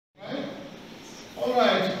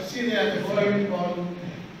Alright, see there the word called.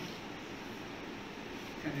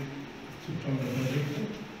 Can you switch on the projector?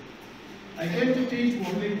 I came to teach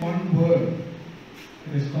only one word.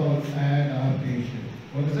 It is called adaptation.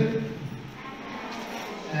 What is it?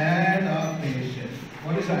 Adaptation.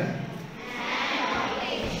 What is that?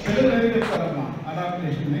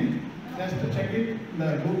 Adaptation. Just to check it, the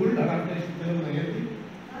Google adaptation.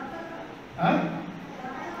 Huh?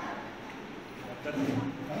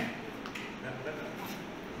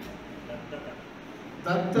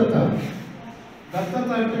 Dattata.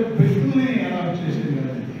 Dattata is British adaptation.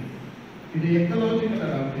 It is ecological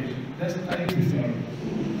adaptation. Just type it on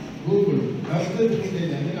Google.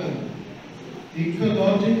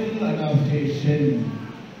 Ecological adaptation.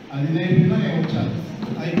 I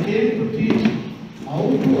came to teach how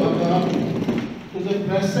to adapt to the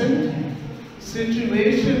present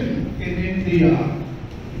situation in India.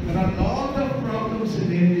 There are a lot of problems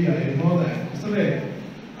in India, you know that. So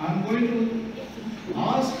I'm going to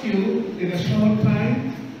ask you in a short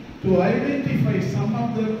time to identify some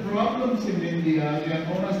of the problems in India. They are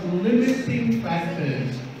known as limiting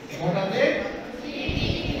factors. What are they?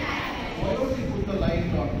 Why don't you put the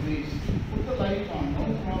light on, please? Put the light on, no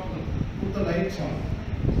problem. Put the lights on.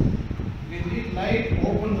 We need light,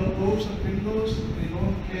 open the doors and windows, we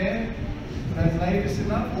don't care. That light is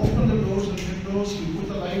enough. Open the doors and windows, you put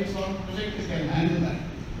the lights on, projector can handle that.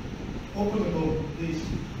 Open the door, please.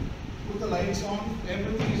 Put the lights on,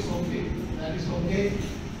 everything is okay. That is okay.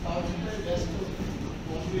 Just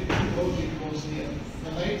only it goes here.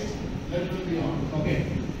 The lights, let them be on. Okay.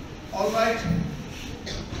 Alright.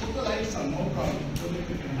 Put the lights on, no problem.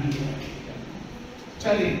 Projector can handle that.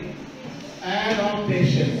 Charlie.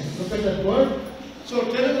 Adaptation. Look at that word.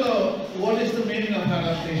 So tell what is the meaning of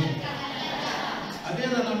adaptation?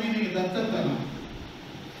 Adena meaning dattata.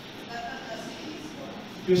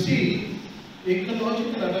 You see,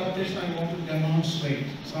 ecological adaptation I want to demonstrate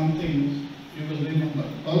something you will remember.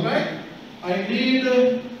 Alright? I need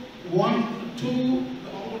one, two,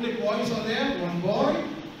 only boys are there, one boy,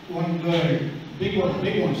 one girl. Big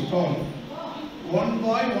ones, tall. One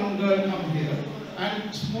boy, one girl come here.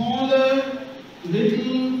 And smaller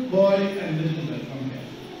little boy and little girl come here.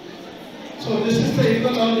 So this is the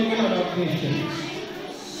ecological adaptation.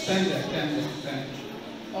 Stand there.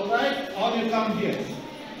 Alright? Or you come here.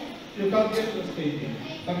 You come here to the stage here.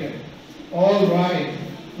 Come here. Alright.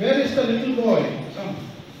 Where is the little boy?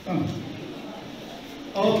 Come.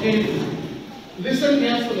 Okay. Listen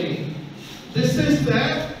carefully. This is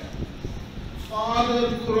the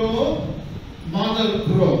father crow, mother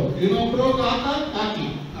crow. You know crow, kaka, kaki.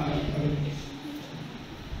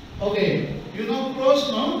 Okay. You know crows,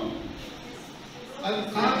 no?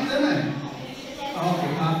 Kaki, then?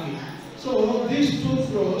 Okay, kaki. So these two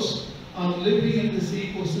crows are living in this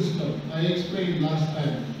ecosystem. I explained last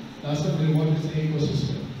time. Last time what is the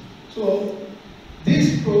ecosystem. So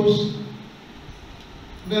these crows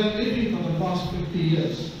were living for the past 50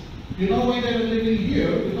 years. You know why they were living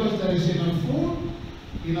here? Because there is enough food,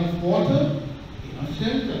 enough water, enough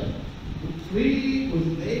shelter. Good tree,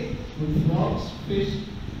 good lake, good frogs, fish,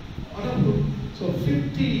 whatever. So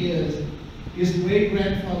 50 years, his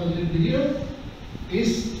great-grandfather lived here,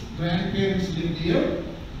 his grandparents lived here,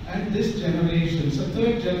 and this generation, it's the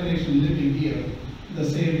third generation living here, the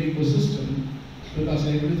same ecosystem, because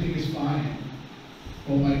everything is fine.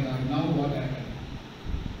 Oh my God, now what happened?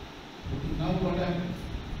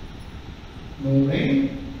 No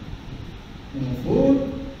rain, no food,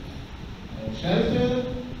 no shelter,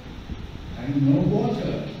 and no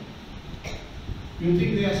water. You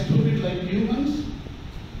think they are stupid like humans?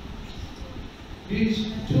 We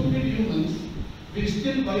stupid humans, we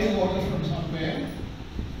still buy water from somewhere,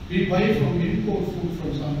 we buy from import food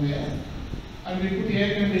from somewhere, and we put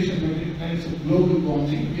air conditioning, and it's a global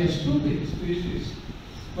warming. We are stupid species.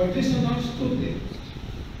 But these are not stupid.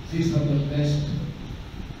 These are the best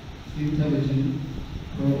intelligent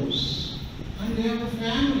crows. And they have a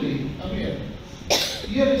family. Come here.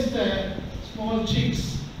 Here is the small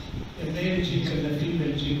chicks, the male chick and the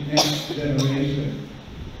female chick, next generation.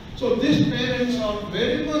 So these parents are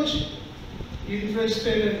very much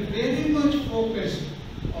interested and very much focused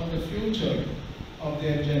on the future of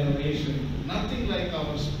their generation. Nothing like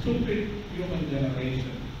our stupid human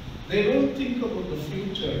generation. They don't think about the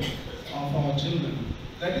future of our children.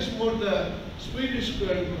 That is what the Swedish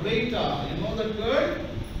girl, Rayappa, you know that girl?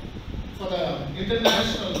 For the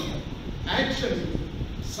International Action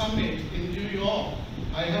Summit in New York.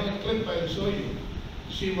 I have a clip I will show you.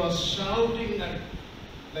 She was shouting at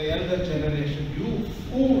the elder generation, you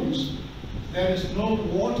fools, there is no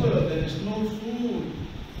water, there is no food.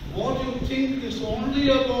 What you think is only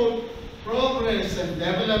about progress and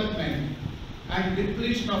development and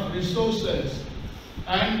depletion of resources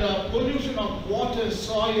and pollution of water,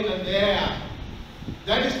 soil and air.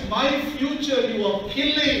 That is my future you are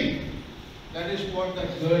killing. That is what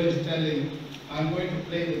that girl is telling. I'm going to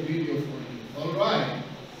play the video for you. Alright.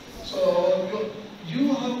 So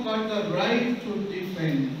you have got the right to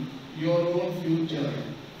defend your own future,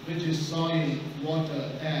 which is soil,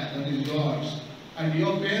 water, air, that is yours. And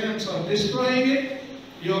your parents are destroying it,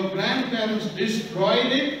 your grandparents destroyed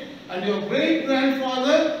it, and your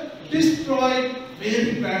great-grandfather destroyed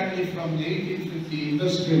very badly from the 1850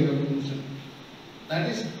 Industrial Revolution. That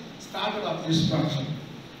is started of destruction.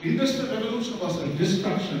 Industrial Revolution was a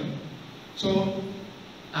destruction. So,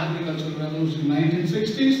 Agricultural Revolution in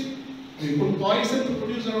 1960s, we put poison to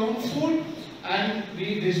produce our own food, and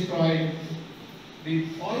we destroyed, we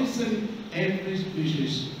poisoned every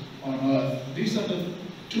species on earth. These are the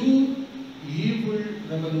two evil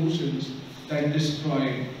revolutions that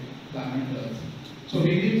destroyed planet Earth. So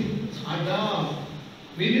we need to adapt,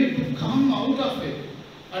 we need to come out of it,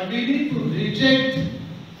 and we need to reject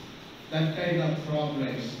that kind of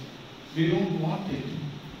progress. We don't want it.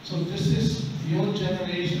 So this is, your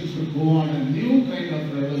generation should go on a new kind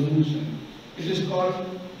of revolution. It is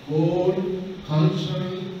called Bold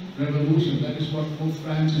Cultural Revolution. That is what Pope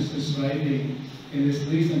Francis is writing in his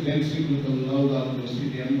recent encyclical Laudato Si,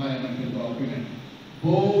 the environmental document.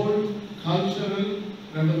 Bold Cultural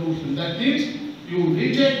Revolution. That means you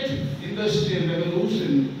reject Industrial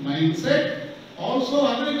Revolution mindset, also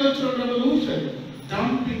Agricultural Revolution,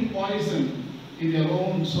 dumping poison in your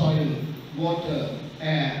own soil, water,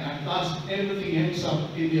 air, at last everything ends up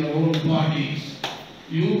in your own bodies.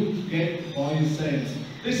 You get poisoned.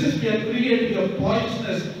 This is, we are creating a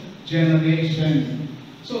poisonous generation.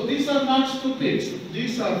 So these are not stupids.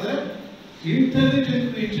 These are the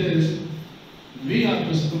intelligent creatures. We are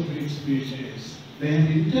the stupid species. They are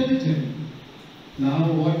intelligent.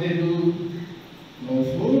 Now what they do? No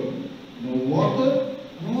food, no water,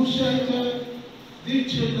 no shelter.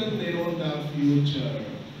 These children, they don't have future.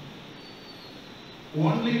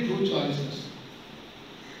 Only two choices.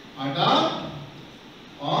 Adapt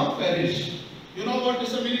or perish. You know what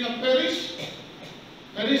is the meaning of perish?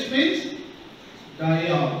 Perish means die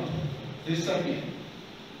out, disappear.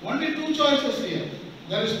 Only two choices here.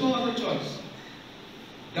 There is no other choice.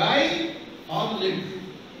 Die or live.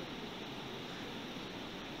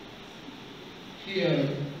 Here,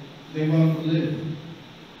 they want to live.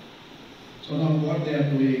 So now what they are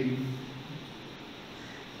doing?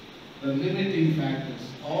 The limiting factors.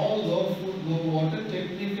 All no food, no water,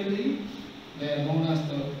 technically, they are known as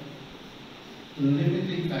the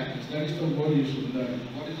limiting factors. That is the word you should learn.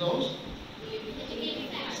 What is those?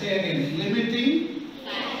 Say again. Limiting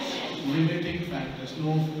factors. Limiting factors.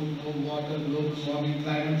 No food, no water, global warming,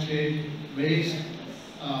 climate change, waste,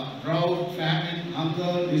 drought, famine,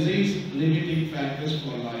 hunger, disease, limiting factors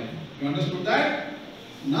for life. You understood that?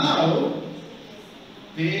 Now,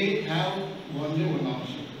 they have only one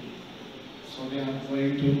option. So they are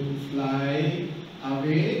going to fly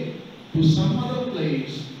away to some other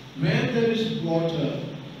place where there is water,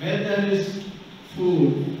 where there is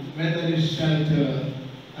food, where there is shelter,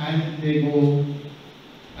 and they go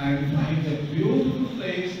and find a beautiful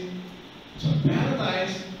place. It's a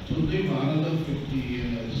paradise to live another 50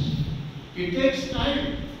 years. It takes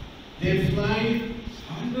time. They fly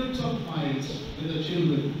hundreds of miles with the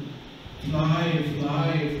children. Fly,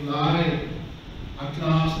 fly, fly. At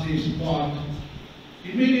last they spot.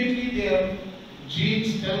 Immediately their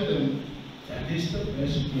genes tell them that is the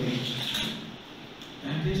best place.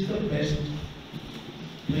 That is the best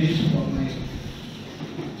place for my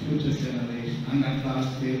future generation. And at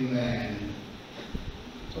last they land.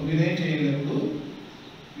 So Vinay Level,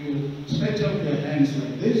 you stretch out your hands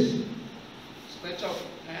like this. Stretch out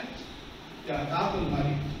hands. Yeah, double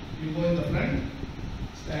money. You go in the front.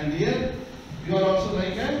 Stand here. You are also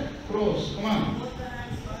like a cross. Come on.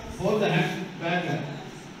 Hold the hands back there.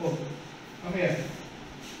 Oh. Come here.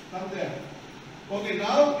 Come there. Okay,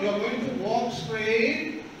 now you are going to walk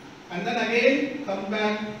straight and then again come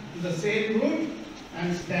back to the same route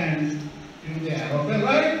and stand in there. Okay,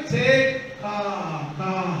 right? Say ka,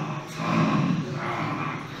 ka, ka,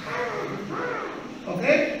 ka.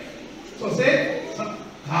 Okay? So say ka,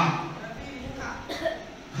 ka,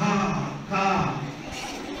 ka.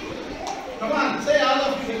 Come on, say all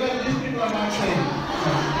of you because these people are not saying.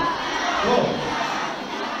 Go.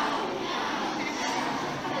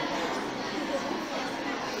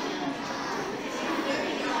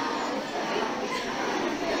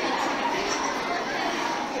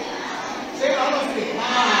 Say all of you.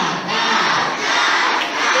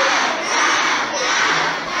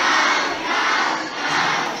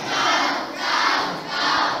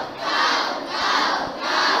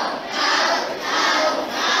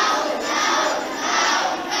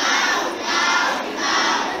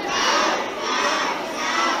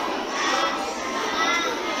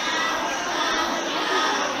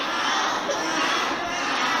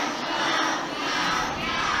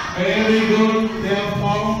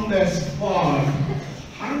 found a spot.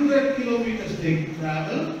 100 kilometers they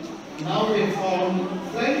travel. Now they found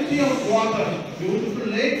plenty of water, beautiful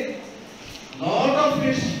lake, lot of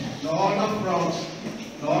fish, lot of frogs,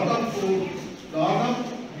 lot of food, lot of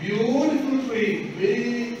beautiful tree,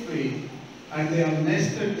 big tree, and they are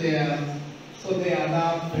nested there. So they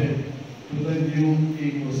adapted to the new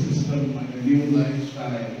ecosystem and the new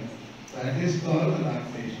lifestyle. That is called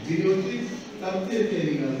adaptation.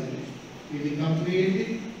 It is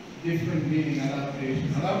completely different meaning,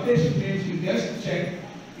 adaptation. Adaptation means you just check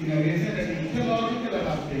in a way that an ecological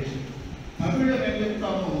adaptation. Tamil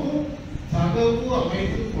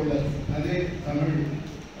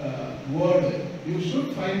word. You should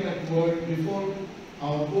find that word before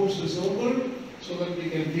our course is over so that we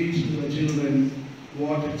can teach to the children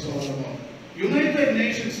what it's all about. United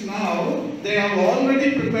Nations now, they have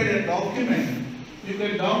already prepared a document. You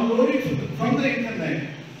can download it from the internet.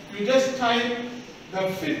 You just type the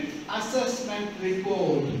fifth assessment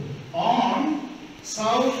report on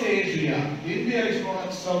South Asia. India is known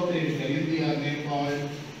as South Asia. India, Nepal,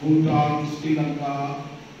 Bhutan, Sri Lanka,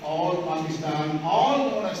 all Pakistan, all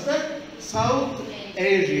known as the South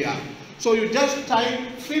Asia. So you just type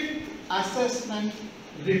fifth assessment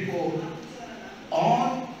report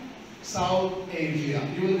on South Asia.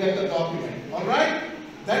 You will get the document. Alright?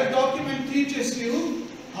 That document teaches you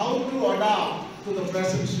how to adapt to the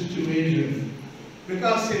present situation.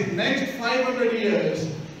 Because in next 500 years,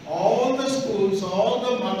 all the schools, all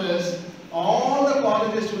the mothers, all the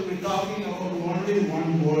colleges will be talking about only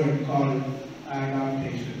one word called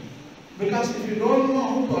adaptation. Because if you don't know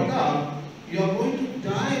how to adapt, you are going to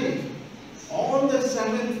die. All the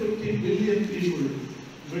 750 billion people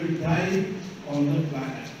will die on the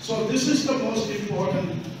planet. So this is the most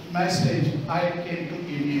important message I came to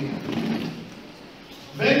give you.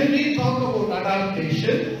 When we talk about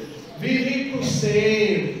adaptation, we need to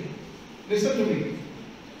save. Listen to me.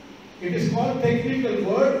 It is called technical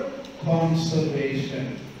word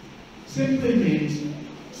conservation. Simply means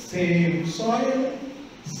save soil,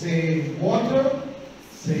 save water,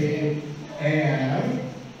 save air,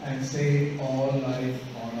 and save all life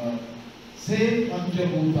on earth. Save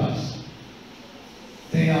Panchabhutas.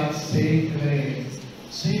 They are sacred.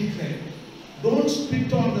 Sacred. Don't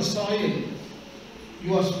spit on the soil.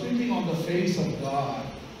 You are spitting on the face of God.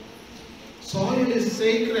 Soil is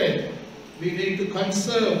sacred. We need to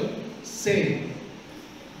conserve, save.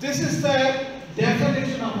 This is the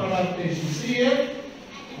definition of adaptation. See here.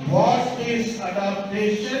 What is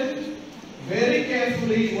adaptation? Very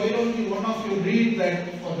carefully, why don't you, one of you read that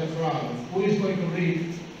for the crowd? Who is going to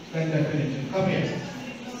read that definition? Come here.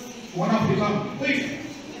 One of you come. Quick.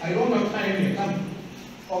 I don't have time here. Come.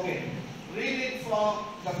 Okay. Read it for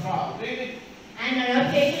the crowd. Read it. An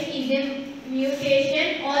adaptation is a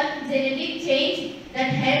mutation or genetic change that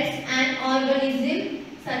helps an organism,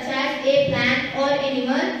 such as a plant or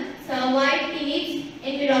animal, survive in its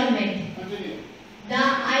environment. Continue. The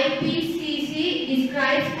IPCC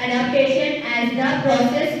describes adaptation as the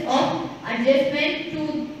process of adjustment to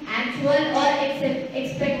actual or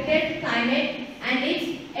expected climate and its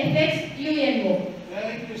effects UNO.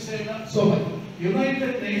 Thank you, Sena. So,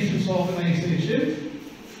 United Nations Organization,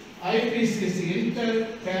 IPCC,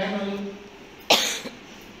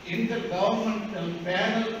 Intergovernmental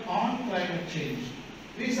Panel on Climate Change.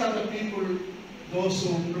 These are the people, those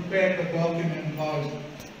who prepared the document called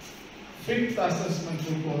Fifth Assessment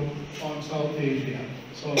Report on South Asia.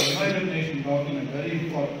 So, United Nations document, very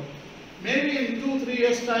important. Maybe in 2-3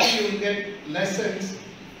 years' time, you will get lessons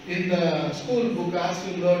in the school book as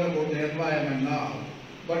you learn about the environment now.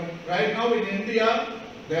 But right now in India,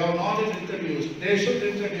 they are not introduced. They should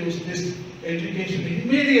introduce this education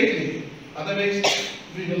immediately. Otherwise,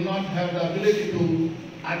 we will not have the ability to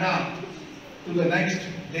adapt to the next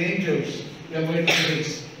dangers we are going to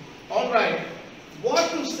face. Alright,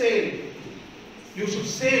 what to save? You should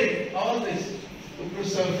save all this to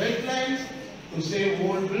preserve wetlands, to save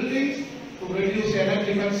old buildings, to reduce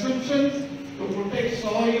energy consumption, to protect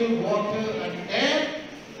soil, water and air,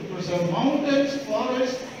 to preserve mountains,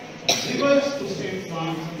 forests, rivers, to save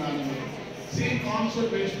plants and animals. See,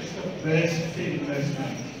 conservation is the best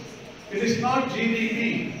investment. It is not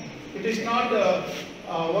GDP. It is not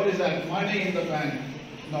what is that, money in the bank.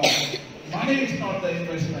 No, money is not the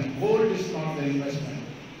investment. Gold is not the investment.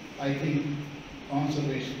 I think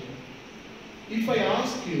conservation. If I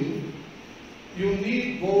ask you, you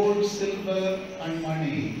need gold, silver and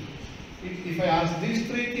money. If I ask these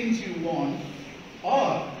three things you want,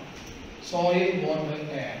 or soil, water,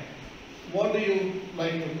 air, what do you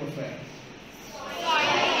like to prefer? Soil,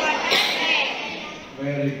 water, air.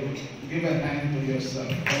 Very good. Give a hand to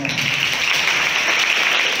yourself. Come on.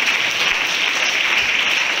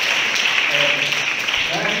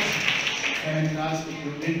 fantastic.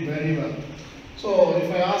 You did very well. So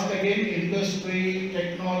if I ask again, industry,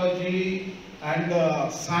 technology,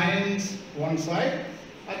 and science one side,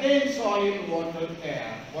 again soil, water,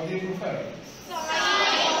 air. What do you prefer? Soil,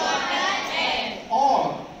 water, air.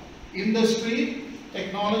 Or industry,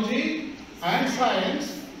 technology, and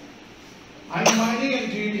science, and money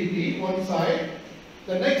and GDP one side.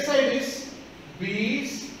 The next side is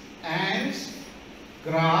bees, ants,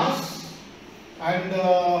 grass, and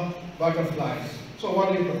butterflies. So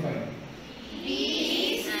what do you prefer?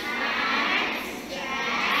 Bees, ants,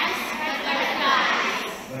 grass,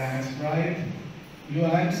 butterflies. That's right. You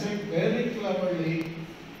answered very cleverly.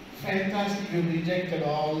 Fantastic. You rejected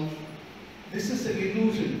all. This is an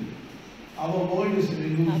illusion. Our world is an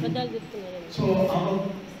illusion. So our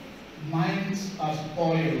minds are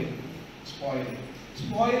spoiled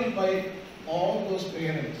by all those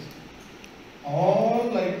parents, all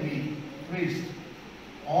like me, priests,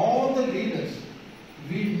 all the leaders.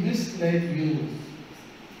 We misled you.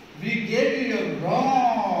 We gave you a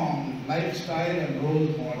wrong lifestyle and role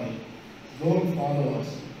model. Don't follow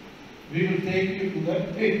us. We will take you to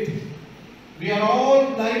the pit. We are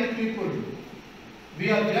all blind people. We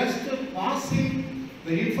are just passing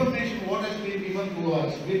the information what has been given to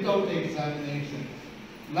us without examination.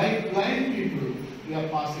 Like blind people, we are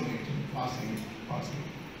passing it.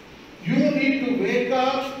 You need to wake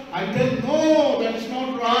up and tell, no, that's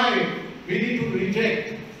not right. We need to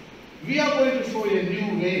reject. We are going to show a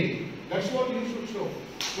new way. That's what you should show.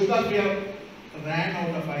 Because we have ran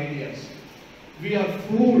out of ideas. We are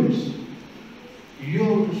fools. You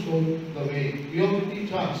have to show the way. You have to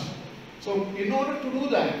teach us. So in order to do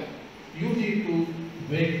that, you need to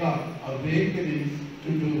wake up, awakening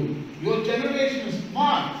to do. Your generation is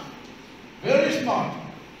smart. Very smart.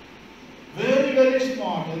 Very, very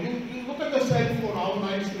smart. You look at the cell phone, how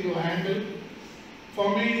nicely you handle.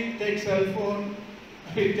 For me, take cell phone,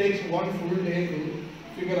 it takes one full day to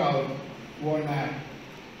figure out one app.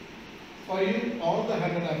 For you, all the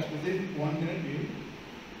 100 apps within 1 minute you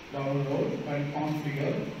download and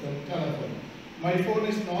configure the telephone. My phone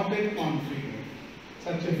is not yet configured.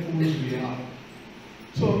 Such a fools we are.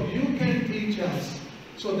 So you can teach us.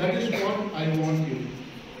 So that is what I want you.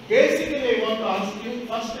 Basically, I want to ask you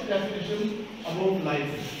first definition about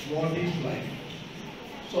life. What is life?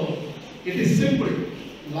 So it is simple.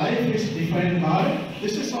 Life is defined by,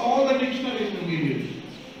 this is all the dictionaries will give you.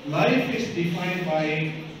 Life is defined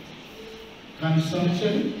by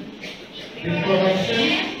consumption,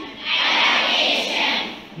 reproduction,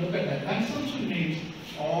 Adaptation. look at that. Consumption means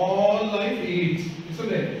all life eats,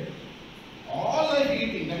 isn't it? All life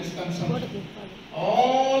eating, that is consumption.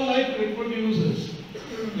 All life reproduces.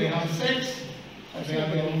 They have sex, they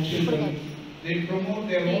have their own children, they promote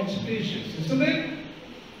their own species, isn't it?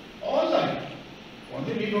 All life.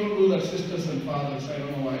 Only we don't do that, sisters and fathers, I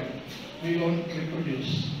don't know why. We don't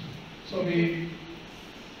reproduce. So we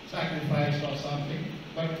sacrifice or something,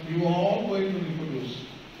 but you all going to reproduce.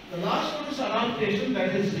 The last one is adaptation,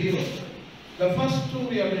 that is zero. The first two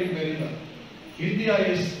we are doing very well. India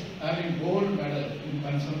is having gold medal in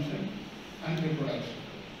consumption and reproduction.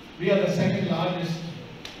 We are the second largest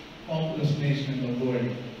populous nation in the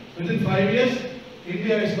world. Within 5 years,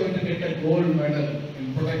 India is going to get a gold medal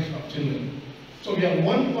in protection of children. So we are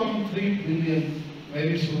 1.3 billion,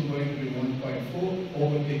 very soon going to be 1.4,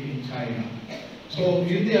 overtaking China. So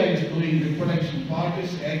India is doing the protection part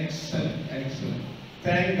is excellent, excellent.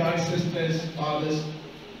 Thank God, sisters, fathers,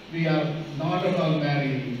 we are not at all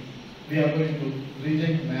married. We are going to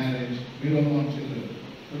reject marriage. We don't want children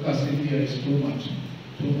because India is too much,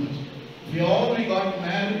 too much. We already got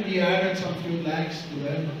married, we added some few lakhs to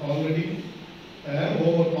them already,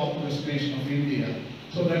 overpopulous nation of India.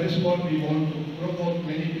 So that is what we want to promote.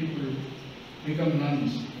 Many people become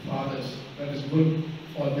nuns, fathers. That is good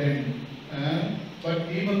for them.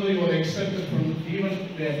 But even though you are accepted from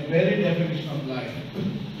even their very definition of life,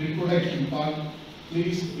 reproduction part,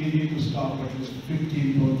 please, we need to stop at least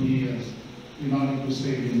 15, 20 years in order to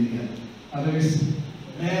save India. Otherwise,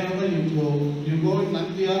 wherever you go in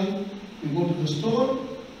Nandyal, you go to the store,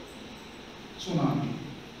 tsunami.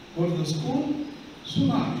 Go to the school,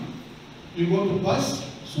 tsunami. You go to bus,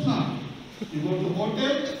 tsunami. You go to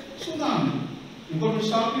hotel, tsunami. You go to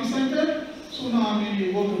shopping center, tsunami.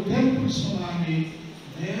 You go to temple, tsunami.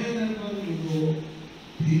 Wherever you go,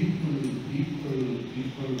 people.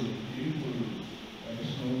 That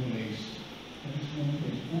is no place. That is no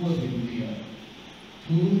place. Poor India.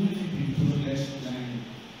 Too many people, less land.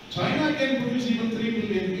 China can produce even 3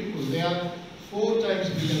 billion people. They are 4 times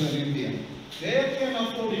bigger than India. They can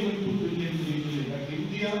afford even 2 billion, 3 billion. But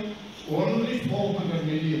India, only 400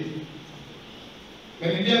 million.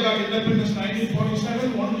 When India got independence in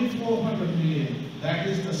 1947, only 400 million. That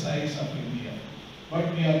is the size of India.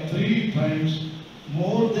 But we are 3 times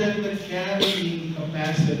more than the carrying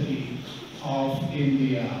capacity of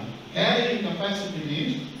India. Carrying capacity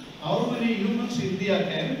means how many humans India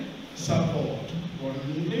can support.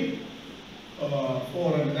 Only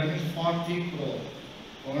 400, that is 40 crore.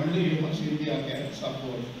 Only humans India can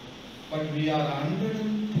support. But we are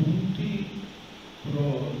 120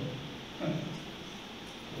 crore.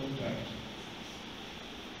 Look at.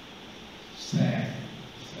 Sad.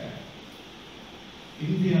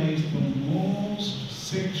 India is the most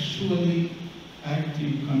sexually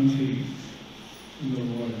active country in the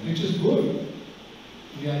world, which is good.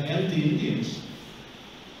 We are healthy Indians.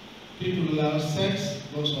 People who love sex,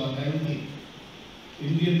 those who are healthy.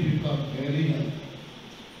 Indian people are very healthy.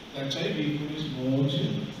 That's why we produce more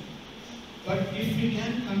children. But if we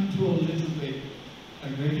can control a little bit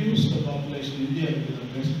and reduce the population, India will be the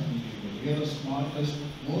best country. We are the smartest,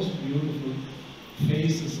 most beautiful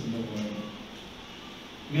faces in the world.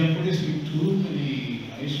 We are producing too many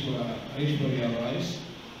Aishwarya Rais,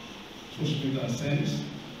 Sushmita Sen's,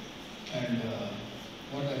 and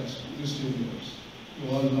what else? Miss Universe. You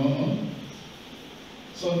all know.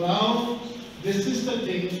 So now, this is the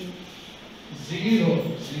thing, zero.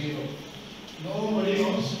 Nobody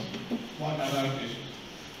knows what adaptation is.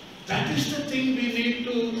 That is the thing we need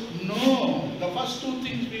to know. The first 2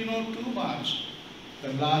 things we know too much.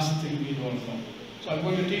 The last thing we don't know. So I'm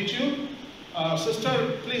going to teach you.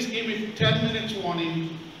 Sister, please give me 10 minutes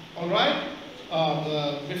warning. Alright?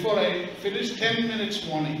 Before I finish, 10 minutes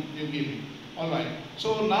warning you give me. Alright.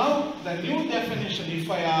 So now the new definition, if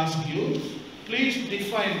I ask you, please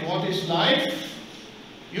define what is life.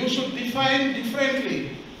 You should define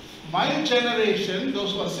differently. My generation,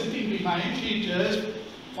 those who are sitting behind, teachers,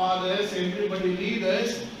 fathers, everybody,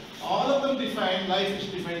 leaders, all of them define life is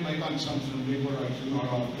defined by consumption, reproduction or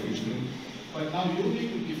operation. But now you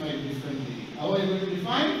need to define differently. How are you going to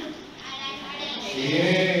define?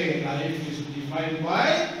 Yeah, life is defined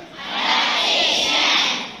by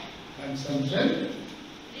consumption.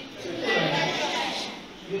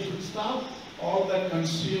 You should stop all that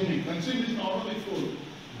consuming. Consuming is not only food,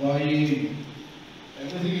 buying.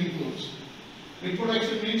 Everything includes.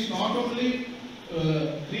 Reproduction means not only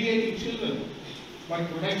creating children, but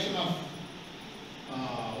production of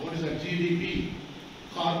GDP,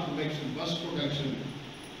 car production, bus production,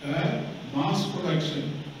 mass production,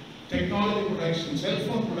 technology production, cell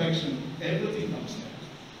phone production, everything comes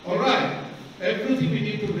there. Alright, everything we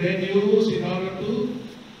need to reduce in order to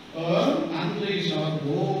unleash our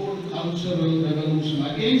bold cultural revolution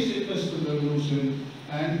against industrial revolution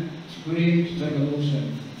and green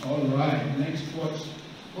revolution. Alright, next what's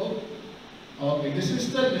book? Okay, this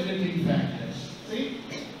is the limiting factors. See?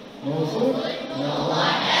 Also, no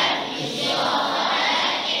water is your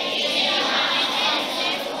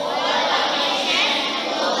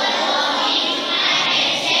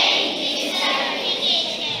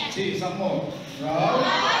see some more.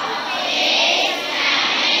 Right?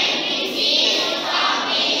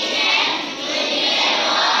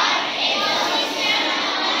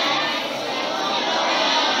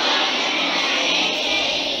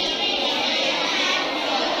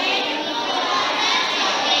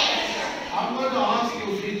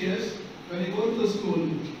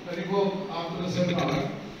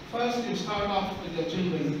 First, you start off with your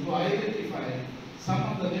children to identify some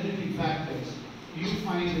of the limiting factors you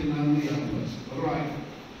find in Nandyal first. Alright.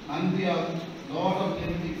 Nandyal, lot of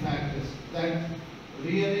limiting factors that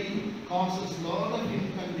really causes lot of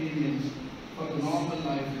inconvenience for the normal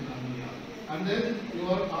life in Nandyal. And then you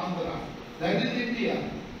are Andhra. Then in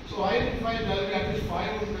India. So I identified there will be at least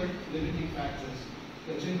 500 limiting factors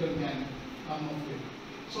the children can come up with.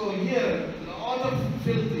 So here, a lot of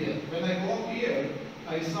filth here. When I go here,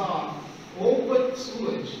 I saw open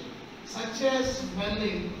sewage, such as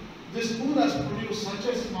smelling. This school has produced such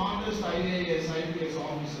a smartest IAS, IPS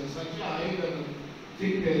officers, such a high-level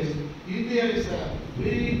thinkers. India is a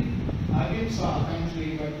very ahimsa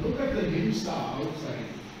country, but look at the himsa outside.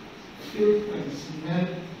 Filth and smell,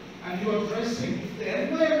 and you are dressing. If the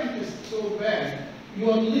environment is so bad, you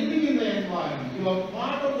are living in the environment. You are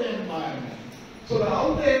part of the environment. So the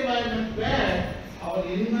outer environment bad, our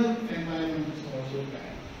inner environment is also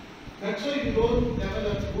bad. That's why we don't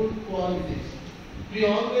develop good qualities. We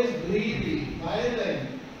always greedy, violent.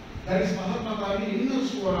 That is Mahatma Gandhi, inner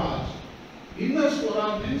Swaraj. Inner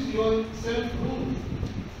Swaraj means your self-rule.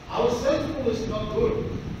 Our self-rule is not good.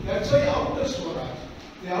 That's why outer Swaraj.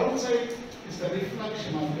 The outside is the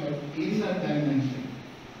reflection of your inner dimension.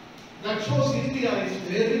 That shows India is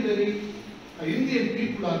very, Indian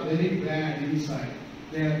people are very bad inside.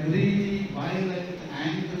 They are greedy, violent,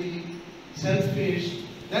 angry, selfish.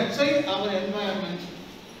 That's why our environment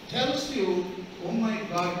tells you, oh my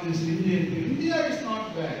God, this India is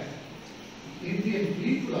not bad. Indian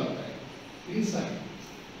people are bad inside.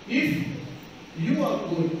 If you are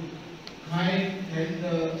good, kind,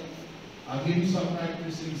 tender, ahimsa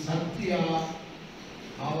practicing, satya,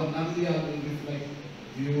 our Nandyal will reflect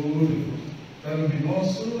beautiful. There will be no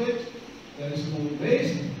sewage, there is no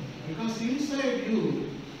waste, because inside you,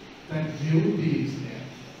 that beauty is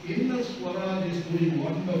there. Inner Swaraj is doing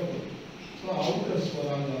wonderful. So outer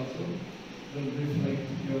Swaraj also will reflect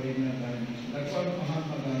your inner dimension. That's what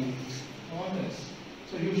Mahatma Gandhi taught us.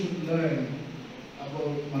 So you should learn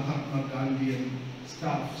about Mahatma Gandhian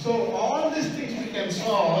stuff. So all these things we can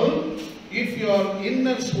solve if your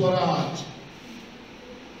inner Swaraj.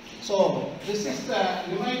 So this is the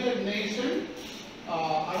United Nations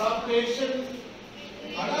adaptation.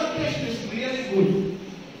 Adaptation is really good.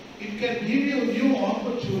 It can give you new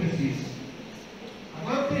opportunities.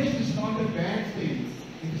 Adaptation is not a bad thing.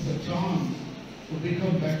 It is a chance to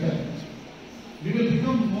become better. We will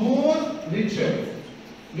become more richer.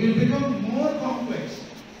 We will become more complex.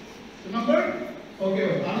 Remember?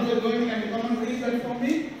 Okay, another going, can you come and read that for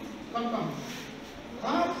me? Come.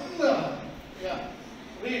 Yeah.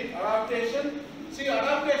 Read adaptation. See,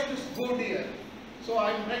 adaptation is good here. So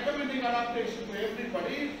I am recommending adaptation to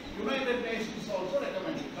everybody. United Nations also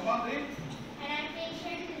recommending. Come on, read.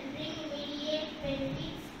 Adaptation will bring immediate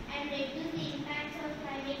benefits and reduce the impacts of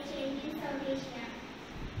climate change in South Asia.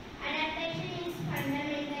 Adaptation is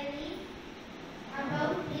fundamentally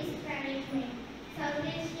about risk management. South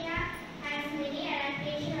Asia has many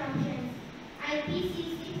adaptation options.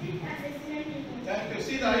 IPCC Fifth Assessment Report. Thank you.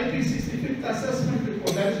 See the IPCC Fifth Assessment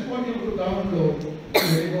Report. That is what you have to download.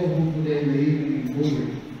 Today in the evening in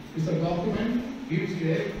Google. It's a document, gives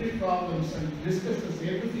you every problems and discusses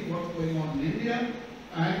everything what's going on in India,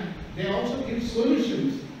 and they also give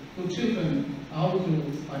solutions to children how to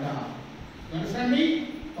adapt. You understand me?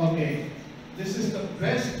 Okay. This is the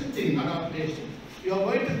best thing, adaptation. You are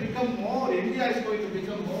going to become more, India is going to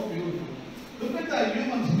become more beautiful. Look at the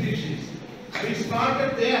human species. We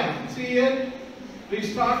started there. See here? We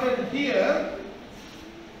started here.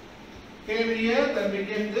 Came here, then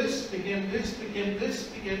became this, became this, became this,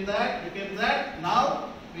 became that, now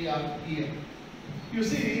we are here. You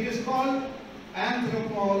see, it is called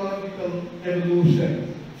anthropological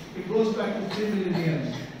evolution. It goes back to 3 million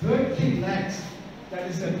years. 30 lakhs, that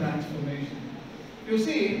is a transformation. You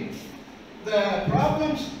see, the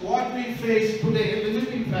problems what we face today,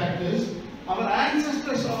 limiting factors, our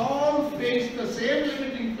ancestors all faced the same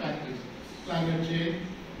limiting factors. Climate change,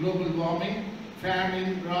 global warming,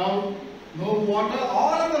 famine, drought, no water,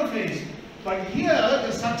 all of them faced. But here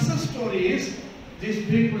the success story is these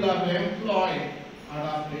people are employed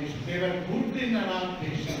adaptation. They were good in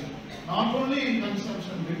adaptation. Not only in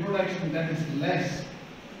consumption, reproduction, that is less.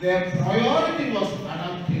 Their priority was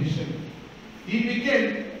adaptation. He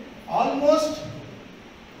became almost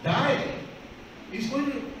died. He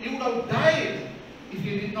would have died if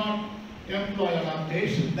he did not employ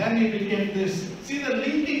adaptation. Then he became this. See, the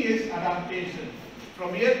linking is adaptation.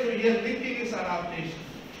 From year to year, linking is adaptation.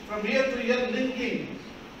 From year to year, linking.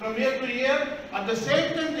 From year to year, at the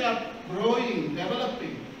same time they are growing,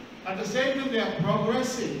 developing. At the same time they are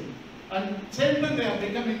progressing. And same time they are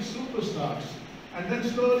becoming superstars. And then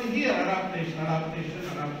slowly here, adaptation, adaptation,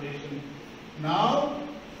 adaptation. Now,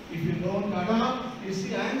 if you don't adapt, you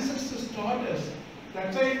see, ancestors taught us.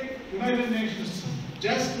 That's why United Nations,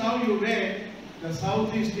 just now you read the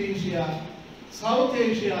Southeast Asia. South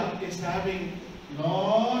Asia is having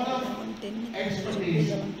lot of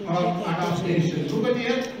expertise on adaptation. Look at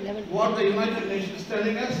here, what the United Nations is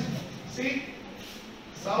telling us. See,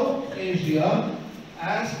 South Asia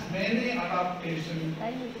has many adaptation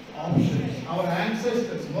options. Our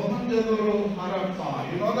ancestors, Mohenjo-daro,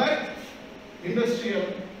 Harappa, you know that? Industrial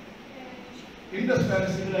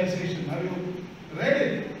civilization. Have you read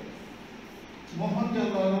it?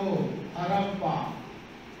 Mohenjo-daro, Harappa.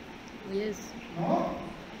 Yes. No?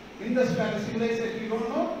 Industrial civilization, you don't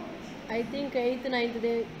know? I think 8th,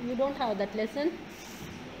 9th, you don't have that lesson?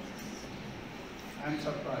 I'm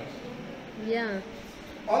surprised. Yeah.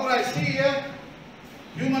 Alright, see here,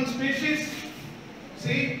 human species,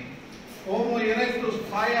 see, Homo erectus,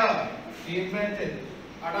 fire, he invented,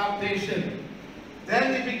 adaptation.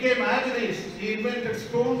 Then he became agraris, he invented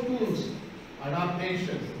stone tools,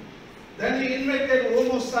 adaptation. Then he invented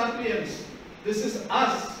Homo sapiens, this is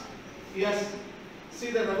us. He has,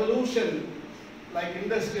 see the revolution, like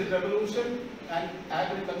industrial revolution and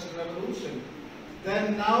agricultural revolution.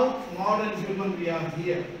 Then now, modern human, we are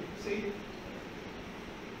here. See,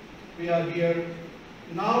 we are here.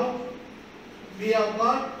 Now we have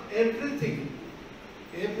got everything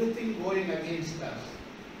going against us.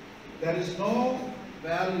 There is no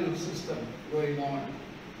value system going on.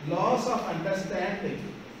 Loss of understanding,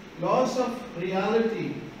 loss of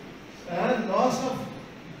reality, loss of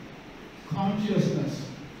consciousness,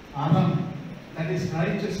 aram, that is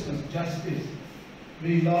righteousness, justice.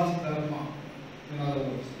 We lost dharma, in other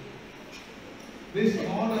words. This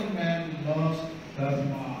modern man lost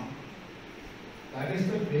dharma. That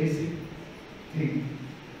is the basic thing.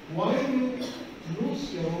 Why you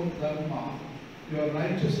lose your own dharma, your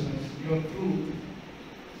righteousness, your truth,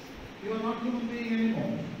 you are not human being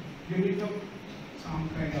anymore. You become some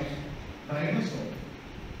kind of dinosaur.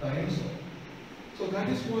 So that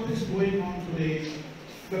is what is going on today.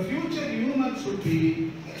 The future human should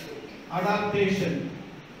be adaptation.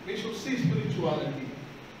 We should see spirituality,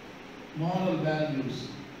 moral values.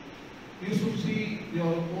 You should see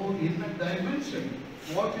your own inner dimension,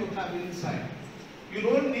 what you have inside. You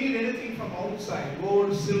don't need anything from outside,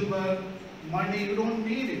 gold, silver, money, you don't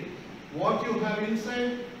need it. What you have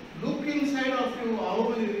inside, look inside of you, how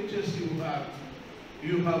many riches you have.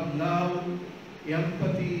 You have love,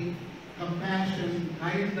 empathy, compassion,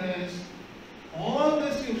 kindness. All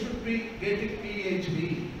this you should be getting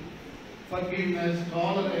PhD. Forgiveness,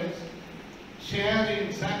 tolerance,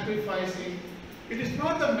 sharing, sacrificing. It is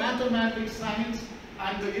not the mathematics, science,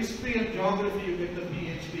 and the history and geography you get the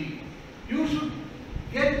PhD. You should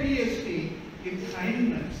get PhD in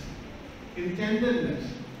kindness, in tenderness,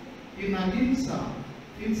 in ahimsa,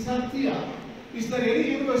 in satya. Is there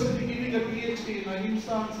any university giving a PhD in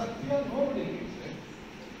ahimsa and satya? Nobody gives it.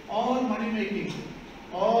 All money making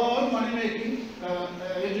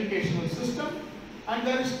educational system, and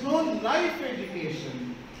there is no life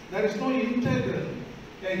education. There is no integral.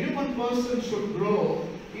 A human person should grow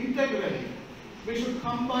integrally. We should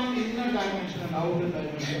combine inner dimension and outer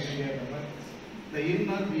dimension together. Right? The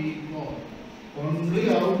inner we ignore.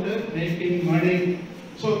 Only outer making money.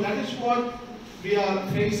 So that is what we are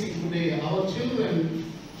facing today. Our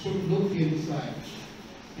children should look inside.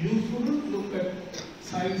 You shouldn't look at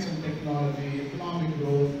science and technology, economic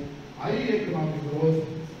growth, high economic growth,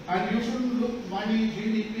 and you shouldn't look money,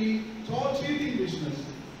 GDP. It's all cheating business.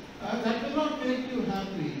 That will not make you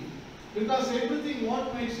happy, because everything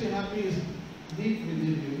what makes you happy is deep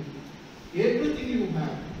within you. Everything you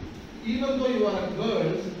have, even though you are a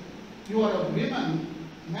girl, you are a woman,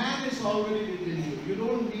 man is already within you. You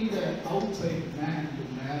don't need an outside man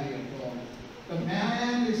to marry at all. The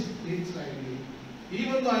man is inside you.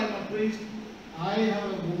 Even though I am a priest, I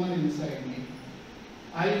have a woman inside me.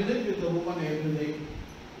 I live with the woman every day.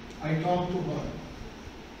 I talk to her.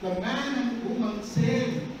 The man and woman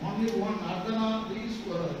same, only one. Ardhana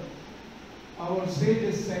Ishwara. Our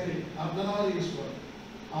sages said it. Ardhana Ishwara.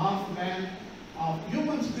 Half man, half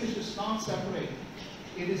human species, not separate.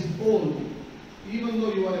 It is whole. Even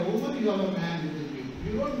though you are a woman, you are a man within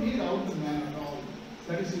you. You don't need outer man at all.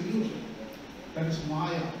 That is illusion. That is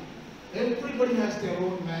Maya. Everybody has their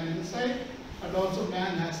own man inside, and also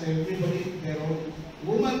man has everybody their own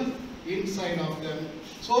woman inside of them.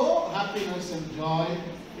 So happiness and joy,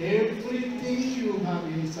 everything you have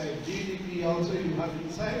inside. GDP also you have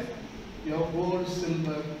inside. Your gold,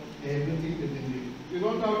 silver, everything within you. You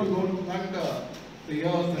don't have to go to thunder the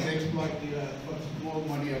earth and exploit the earth for more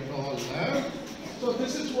money at all. So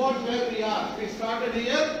this is where we are. We started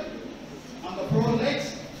here on the 4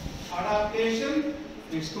 legs, adaptation.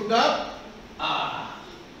 We stood up.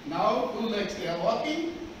 Now 2 legs they are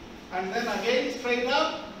walking, and then again straight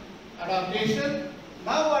up, adaptation.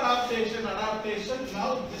 Now adaptation.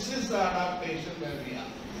 Now this is the adaptation where we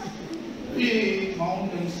are. Big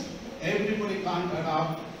mountains, everybody can't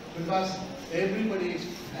adapt because everybody is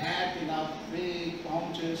fat enough, big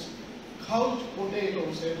paunches, couch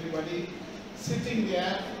potatoes, everybody sitting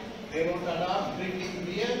there, they don't adapt, drinking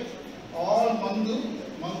beer, all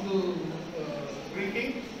mandu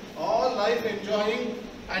drinking, all life enjoying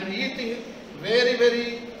and eating very,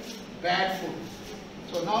 very bad food.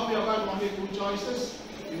 So now we have got only 2 choices.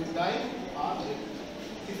 You die or live.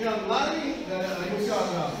 If you are lying, if you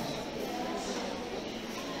are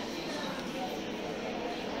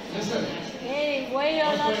listen. Hey, why you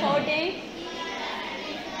are not shouting?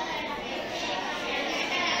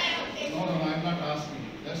 No, I am not asking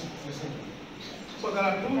you. Just listen. So there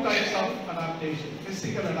are 2 types of adaptation.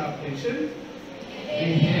 Physical adaptation,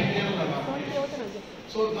 behavioral adaptation.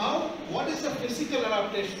 So now, what is the physical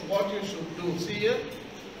adaptation? What you should do? See here?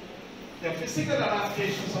 The physical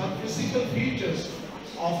adaptations are physical features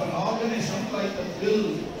of an organism like the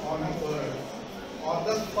bill on a bird or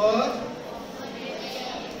the fur.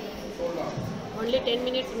 Hold on. Only 10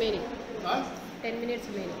 minutes remaining. Huh? 10 minutes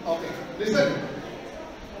remaining. Okay, listen.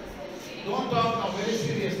 Don't talk now very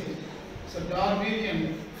seriously. So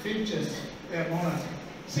Darwinian finches, they are known as.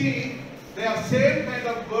 See, they are same kind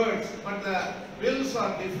of birds, but the bills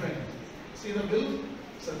are different. See the bill?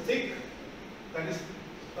 It's a thick, that is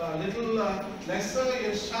a little lesser,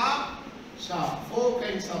 is sharp. Four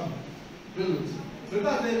kinds of bills.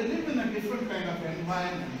 Because they live in a different kind of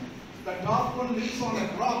environment. The top one lives on a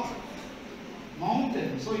rock,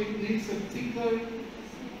 mountain, so it needs a thicker,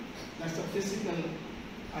 that's a physical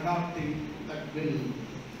adapting that bill.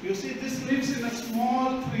 You see, this lives in a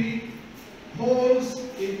small tree, holes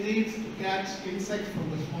it needs to catch insects from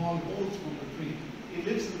the small holes from the tree. It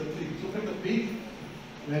lives in the tree. Look at the beak,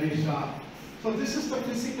 very sharp. So this is the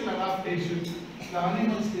physical adaptation the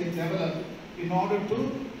animals they develop in order to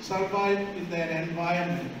survive in their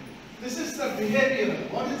environment. This is the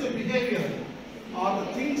behavioral. What is the behavioral? Are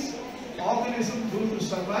the things organisms do to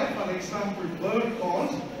survive? For example, bird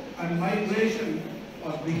calls and migration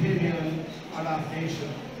or behavioral adaptation.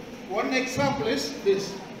 One example is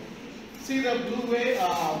this. See the blue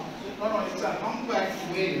whale, it's a humpback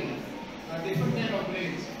whale. A different kind of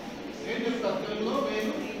whales.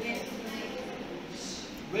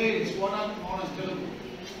 Whales, what are known as Telugu?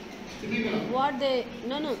 Timikalam.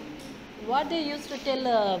 What they used to tell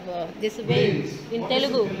this whale Whales. in What is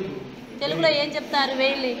Telugu. in Telugu? Teluguలో ఏం చెప్తారు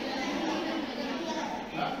whale ని?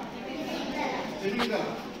 Timikalam.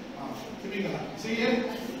 See here,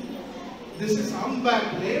 this is humpback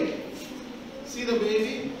whale. See the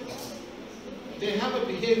baby? They have a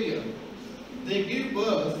behavior. They give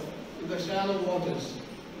birth in the shallow waters,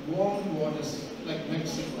 warm waters like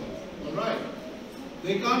Mexico. Alright?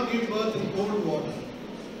 They can't give birth in cold water.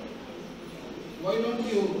 Why don't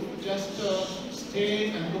you just stay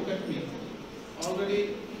and look at me?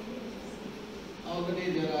 Already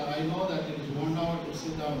there are, I know that it is 1 hour to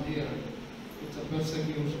sit down here. It's a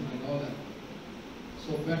persecution, I know that.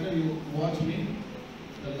 So better you watch me.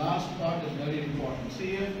 The last part is very important. See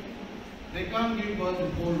here, they can't give birth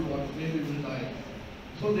in cold water, baby will die.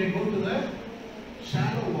 So they go to the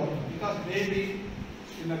shallow water because baby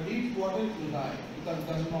in a deep water it will die because it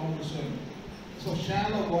doesn't know how to swim. So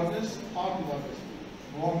shallow waters, hot waters,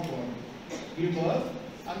 warm water, give birth,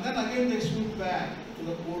 and then again they swim back to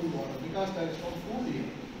the cold water because there is no food here.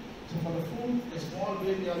 So for the food, a small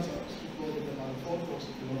baby also has to go with another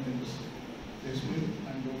 4,000 kilometers. They swim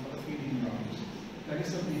and go for the feeding grounds. That is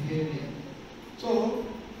the behavior. So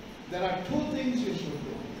there are two things you should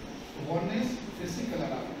do. One is physical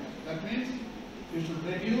adaptation. That means you should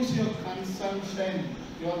reduce your consumption,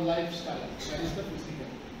 your lifestyle. That is the physical.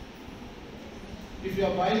 If you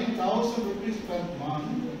are buying 1,000 rupees per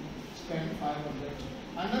month, spend 500.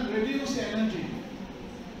 And then reduce energy.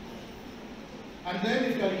 And then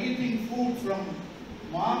if you are eating food from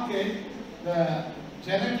market, the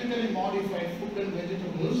genetically modified food and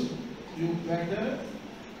vegetables, you better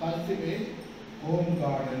cultivate home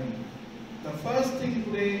garden. The first thing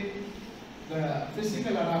today, the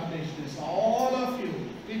physical adaptation is all of you,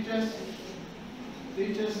 teachers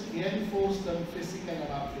enforce the physical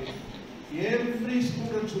adaptation. Every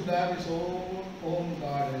student should have his own home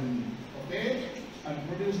garden, okay? And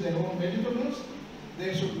produce their own vegetables.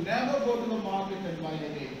 They should never go to the market and buy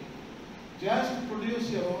again. Just produce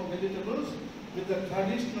your own vegetables with the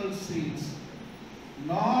traditional seeds,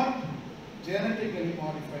 not genetically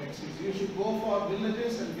modified seeds. You should go for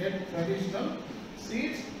villages and get traditional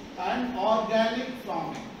seeds and organic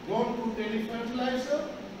farming. Don't put any fertilizer.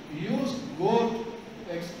 Use goat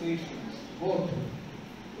excretions, goat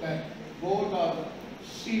or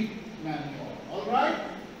sheep manure. Alright?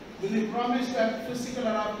 Will you promise that physical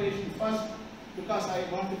adaptation first? Because I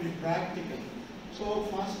want to be practical. So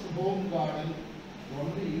first home garden,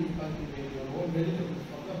 only you cultivate your own vegetables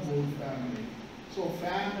for the whole family. So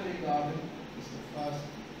family garden is the first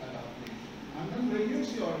adaptation. And then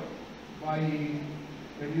reduce your buying,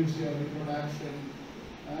 reduce your reproduction.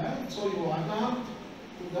 So you adapt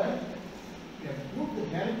to that. You have good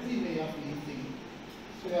healthy way of eating.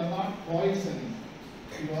 So you are not poisoning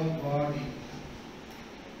your body.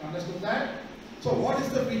 Understood that? So what is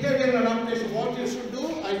the behavioral adaptation? What you should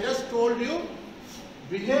do? I just told you.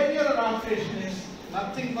 Behavioral adaptation is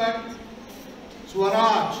nothing but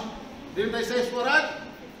Swaraj. Didn't I say Swaraj?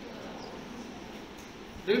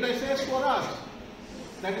 Didn't I say Swaraj?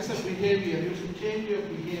 That is a behavior. You should change your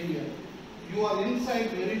behavior. You are inside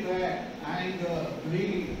very bad, anger,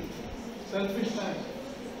 greed, selfishness.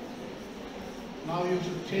 Now you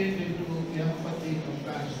should change into empathy,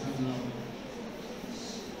 compassion, and love.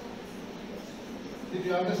 Did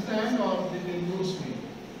you understand or did you lose me?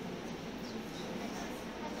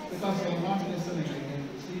 The because you are not listening. I can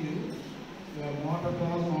see you. You are not at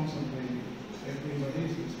all concentrating. Everybody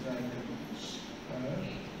is distracted.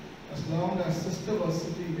 As long as sister was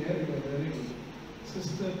sitting there, you are very good.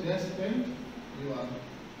 Sister just went, you are.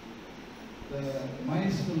 The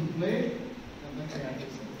mice will play and the cat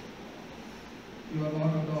is there. You are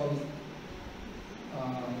not at all.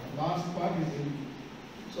 Last part is in.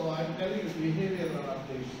 So I am telling you, behavioral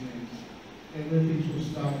adaptation is everything should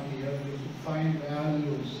start here. You should find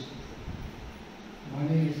values.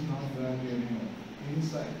 Money is not value anymore.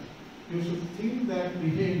 Inside. You should think that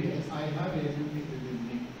behavior, I have everything within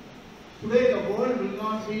me. Today the world will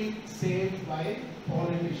not be saved by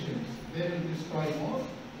politicians. They will destroy more.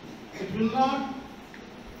 It will not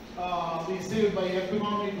be saved by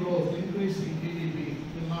economic growth, increasing GDP. It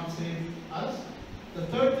will not save us. The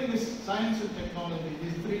third thing is science and technology.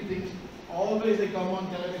 These three things, always they come on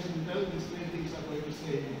television and tell these three things are going to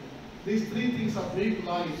save you. These three things are big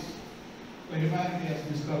lies that humanity has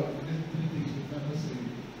discovered. These three things will never save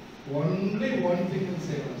you. Only one thing will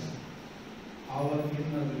save us. Our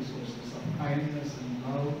inner resources of kindness and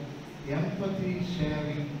love, empathy,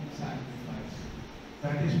 sharing, sacrifice.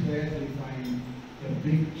 That is where we find a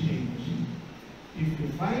big change. If you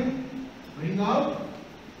find, bring out,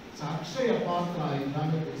 it's Akshaya Patra in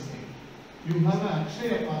Tamil they say. You have an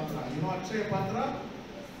Akshaya Patra. You know Akshaya Patra?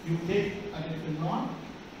 You take and it will not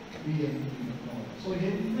be empty at all. So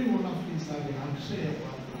every one of these have an Akshaya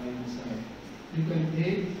Patra inside. You can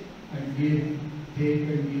take and give, take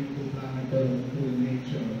and give to planet Earth, to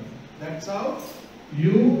nature. That's how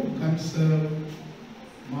you conserve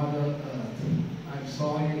Mother Earth. And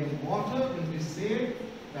soil and water will be saved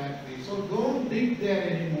that way. So don't dig there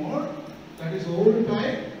anymore. That is old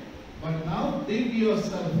time. But now dig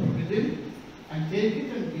yourself within and take it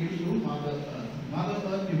and give you Mother Earth. Mother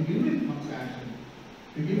Earth, you give it compassion.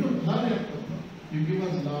 You give her love. You give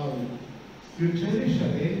us love. You cherish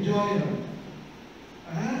her, enjoy her.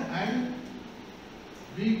 And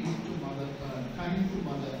be good to Mother Earth, kind to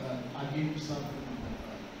Mother Earth, ahimsa to Mother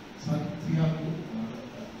Earth, satya to Mother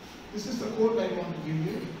Earth. This is the quote I want to give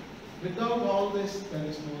you. Without all this, there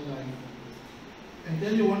is no life. And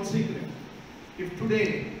tell you one secret. If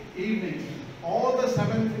today, evening, all the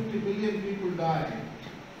 750 billion people die,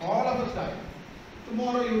 all of us die,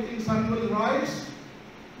 tomorrow you think sun will rise?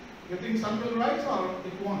 You think sun will rise or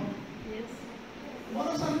it won't? Yes.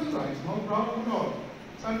 Tomorrow sun will rise, no problem at all.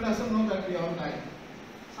 Sun doesn't know that we all die.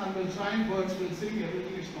 Sun will shine, birds will sing,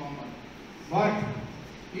 everything is normal. But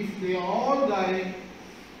if they all die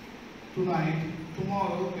tonight,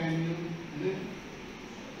 tomorrow can you live?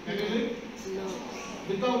 Can you live? No.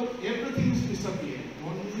 Without everything is disappeared.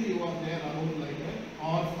 Only you are there alone like an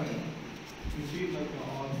orphan. You feel like an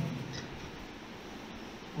orphan.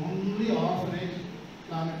 Only orphanage,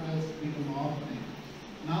 planet Earth become orphanage.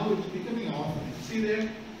 Now it's becoming orphanage. See there,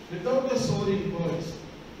 without the soaring birds,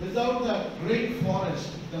 without the great forest,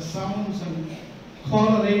 the sounds and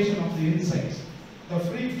coloration of the insects, the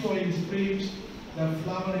free-flowing streams, the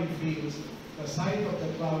flowering fields, the sight of the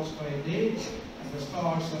clouds by day and the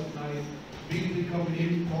stars at night, we become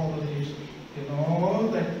impoverished in all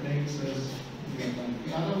that makes us human.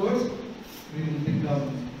 In other words, we will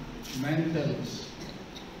become mentals.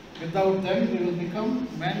 Without them, we will become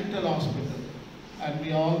mental hospital. And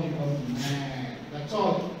we all become mad. That's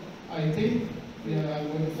all. I think we are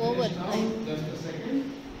going to finish now. Just a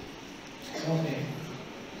second. Okay.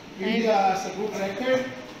 India has a good record.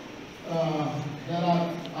 There are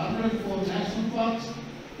 104 national parks.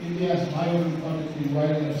 India has 543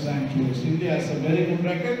 wildlife sanctuaries. India has a very good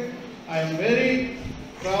record. I am very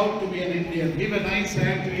proud to be an Indian. Give a nice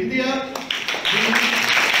hand to India.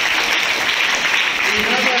 We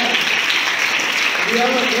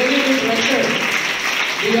have a very good record.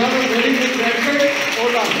 We have a very good record.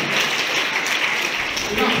 Hold on.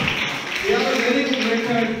 We have a very good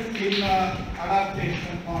record in adaptation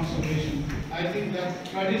and conservation. I think that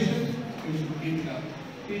tradition we should keep it up.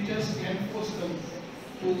 Teachers enforce them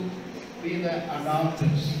to be the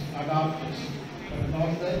adopters, but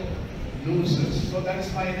not the users. So that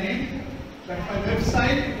is my name. That's my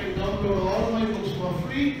website. You can download all my books for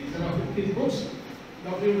free. There are 15 books.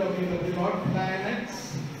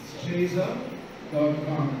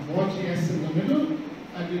 www.planetschaser.com. Watch yes in the middle,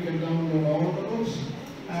 and you can download all the books.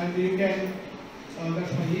 And you can,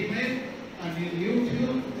 that's my email. And in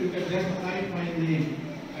YouTube, you can just type my name.